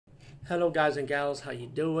Hello guys and gals, how you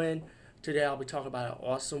doing? Today I'll be talking about an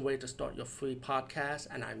awesome way to start your free podcast,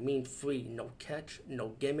 and I mean free, no catch, no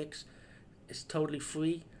gimmicks. It's totally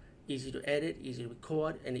free, easy to edit, easy to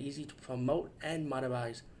record, and easy to promote and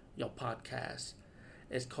monetize your podcast.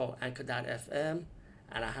 It's called Anchor.fm,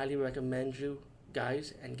 and I highly recommend you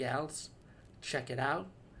guys and gals check it out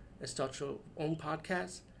and start your own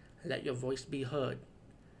podcast and let your voice be heard.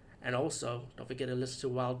 And also, don't forget to listen to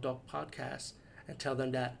Wild Dog Podcast and tell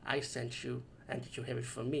them that I sent you and that you hear it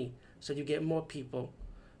from me, so you get more people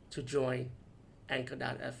to join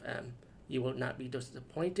Anchor.fm. You will not be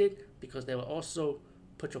disappointed because they will also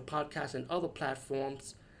put your podcast in other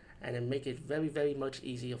platforms and then make it very, very much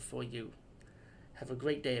easier for you. Have a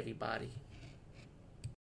great day, everybody.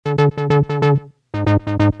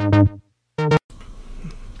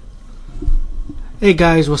 Hey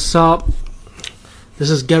guys, what's up? This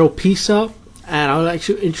is Ghetto Pizza, and I'd like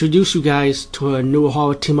to introduce you guys to a new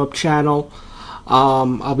horror team-up channel.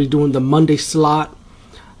 I'll be doing the Monday slot,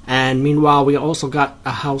 and meanwhile we also got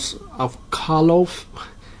a House of Karloff,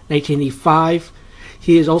 1985.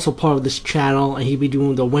 He is also part of this channel, and he'll be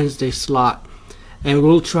doing the Wednesday slot. And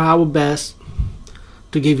we'll try our best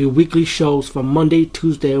to give you weekly shows from Monday,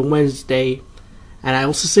 Tuesday, and Wednesday. And I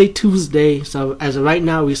also say Tuesday, so as of right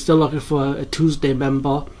now we're still looking for a Tuesday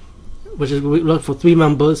member, which is we're looking for 3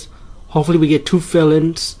 members. Hopefully we get 2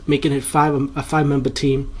 fill-ins, making it a 5-member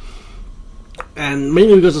team. And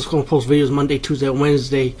mainly because it's going to post videos Monday, Tuesday, and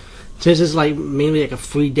Wednesday. This is like mainly like a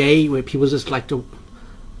free day where people just like to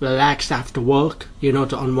relax after work, you know,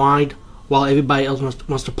 to unwind, while everybody else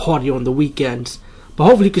wants to party on the weekends. But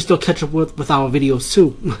hopefully you can still catch up with our videos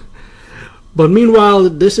too. But meanwhile,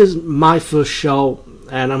 this is my first show,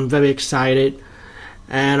 and I'm very excited.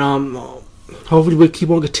 And hopefully we'll keep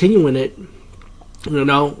on continuing it, you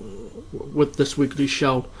know, with this weekly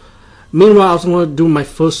show. Meanwhile, I also want to do my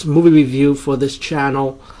first movie review for this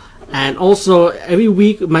channel, and also every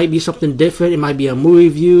week it might be something different. It might be a movie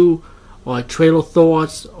review, or a trailer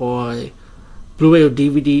thoughts, or a Blu-ray or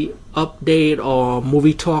DVD update, or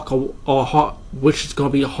movie talk, or which is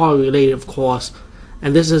going to be horror related, of course.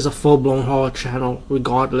 And this is a full-blown horror channel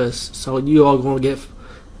regardless, so you are going to get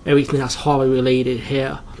everything that's horror related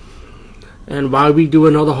here. And why we do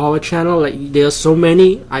another horror channel? Like, there's so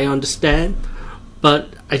many, I understand, but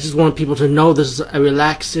I just want people to know this is a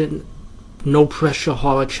relaxing, no pressure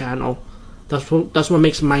horror channel. That's what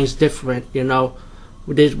makes mine different, you know.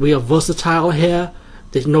 We are versatile here.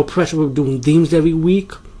 There's no pressure with doing themes every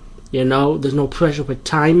week, you know. There's no pressure with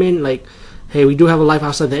timing. Like, hey, we do have a life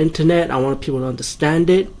outside the internet. I want people to understand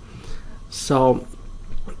it. So,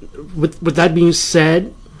 with that being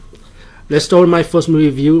said, let's start with my first movie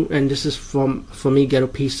review, and this is from me, Ghetto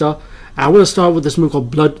Pizza. I want to start with this movie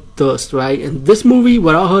called Bloodthirst, right? And this movie,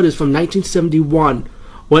 what I heard, is from 1971.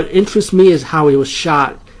 What interests me is how it was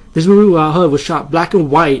shot. This movie, what I heard, was shot black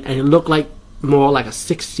and white, and it looked like more like a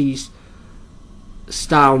 60s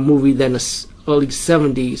style movie than a early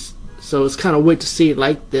 70s. So it's kind of weird to see it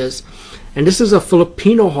like this. And this is a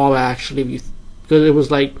Filipino horror, actually, because it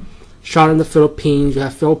was like shot in the Philippines. You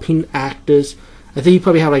have Philippine actors. I think you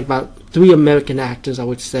probably have like about 3 American actors, I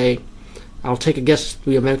would say. I'll take a guess,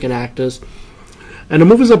 3 American actors. And the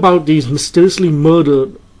movie's about these mysteriously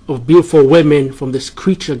murdered of beautiful women from this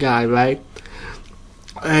creature guy, right?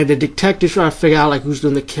 And the detectives try to figure out like who's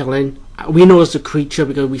doing the killing. We know it's a creature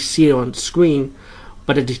because we see it on screen,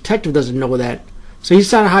 but the detective doesn't know that. So he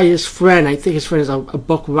decided to hire his friend. I think his friend is a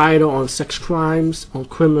book writer on sex crimes, on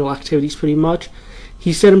criminal activities pretty much.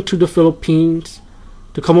 He sent him to the Philippines,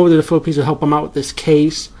 to come over to the Philippines to help him out with this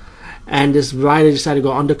case. And this writer decided to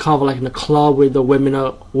go undercover, like in a club where the women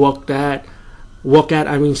are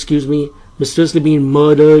mysteriously being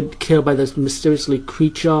murdered, killed by this mysteriously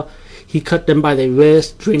creature. He cut them by their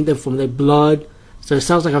wrist, drained them from their blood. So it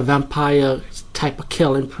sounds like a vampire type of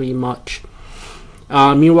killing, pretty much.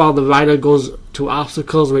 Meanwhile, the writer goes to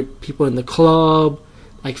obstacles with people in the club,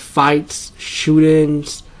 like fights,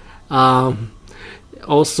 shootings.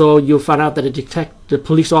 Also, you'll find out that the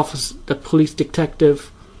police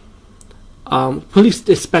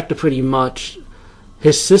inspector, pretty much,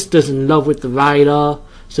 his sister's in love with the writer.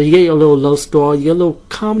 So you get your little love story, you get a little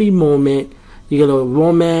comedy moment, you get a little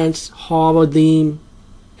romance, horror theme.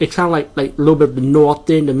 It's kind of like a little bit of the North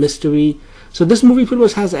End, the mystery. So this movie pretty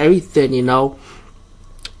much has everything, you know.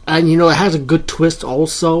 And, you know, it has a good twist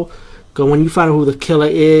also. Because when you find out who the killer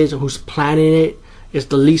is or who's planning it, it's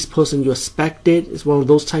the least person you expected. It's one of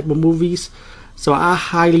those type of movies. So I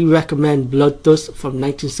highly recommend Bloodthirst from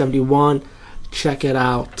 1971. Check it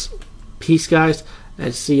out. Peace, guys,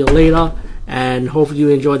 and see you later. And hopefully you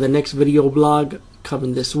enjoy the next video blog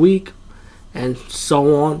coming this week, and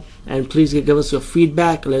so on. and please give us your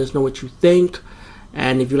feedback. Let us know what you think.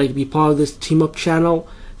 And if you'd like to be part of this team up channel,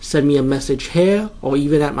 send me a message here or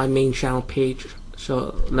even at my main channel page.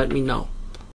 So let me know.